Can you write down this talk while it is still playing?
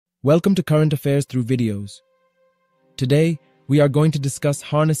Welcome to Current Affairs Through Videos. Today, we are going to discuss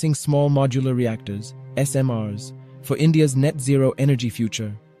harnessing small modular reactors, SMRs, for India's net zero energy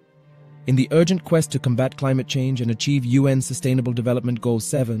future. In the urgent quest to combat climate change and achieve UN Sustainable Development Goal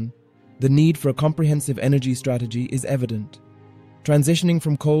 7, the need for a comprehensive energy strategy is evident. Transitioning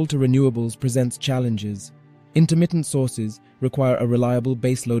from coal to renewables presents challenges. Intermittent sources require a reliable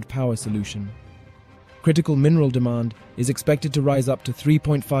baseload power solution. Critical mineral demand is expected to rise up to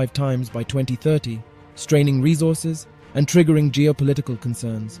 3.5 times by 2030, straining resources and triggering geopolitical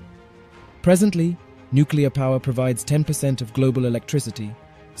concerns. Presently, nuclear power provides 10% of global electricity,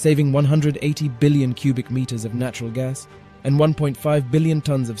 saving 180 billion cubic meters of natural gas and 1.5 billion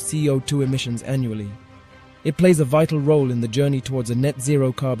tons of CO2 emissions annually. It plays a vital role in the journey towards a net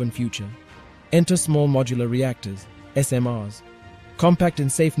zero carbon future. Enter small modular reactors, SMRs. Compact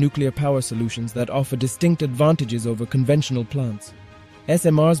and safe nuclear power solutions that offer distinct advantages over conventional plants.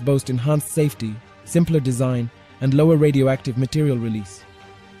 SMRs boast enhanced safety, simpler design, and lower radioactive material release.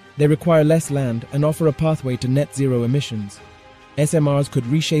 They require less land and offer a pathway to net zero emissions. SMRs could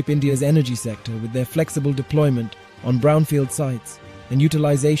reshape India's energy sector with their flexible deployment on brownfield sites and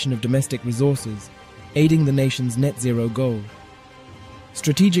utilization of domestic resources, aiding the nation's net zero goal.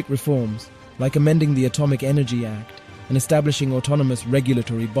 Strategic reforms, like amending the Atomic Energy Act and establishing autonomous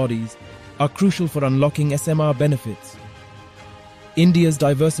regulatory bodies, are crucial for unlocking SMR benefits. India's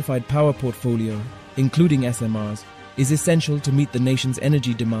diversified power portfolio, including SMRs, is essential to meet the nation's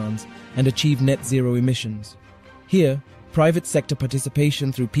energy demands and achieve net zero emissions. Here, private sector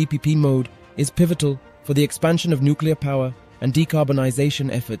participation through PPP mode is pivotal for the expansion of nuclear power and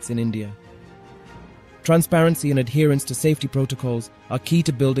decarbonization efforts in India. Transparency and adherence to safety protocols are key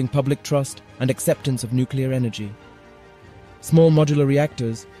to building public trust and acceptance of nuclear energy. Small modular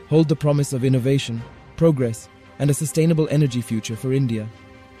reactors hold the promise of innovation, progress, and a sustainable energy future for India.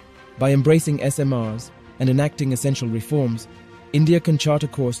 By embracing SMRs and enacting essential reforms, India can chart a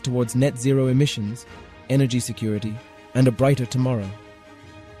course towards net zero emissions, energy security, and a brighter tomorrow.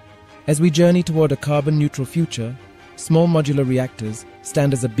 As we journey toward a carbon-neutral future, small modular reactors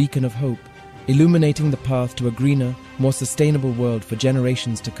stand as a beacon of hope, illuminating the path to a greener, more sustainable world for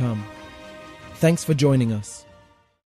generations to come. Thanks for joining us.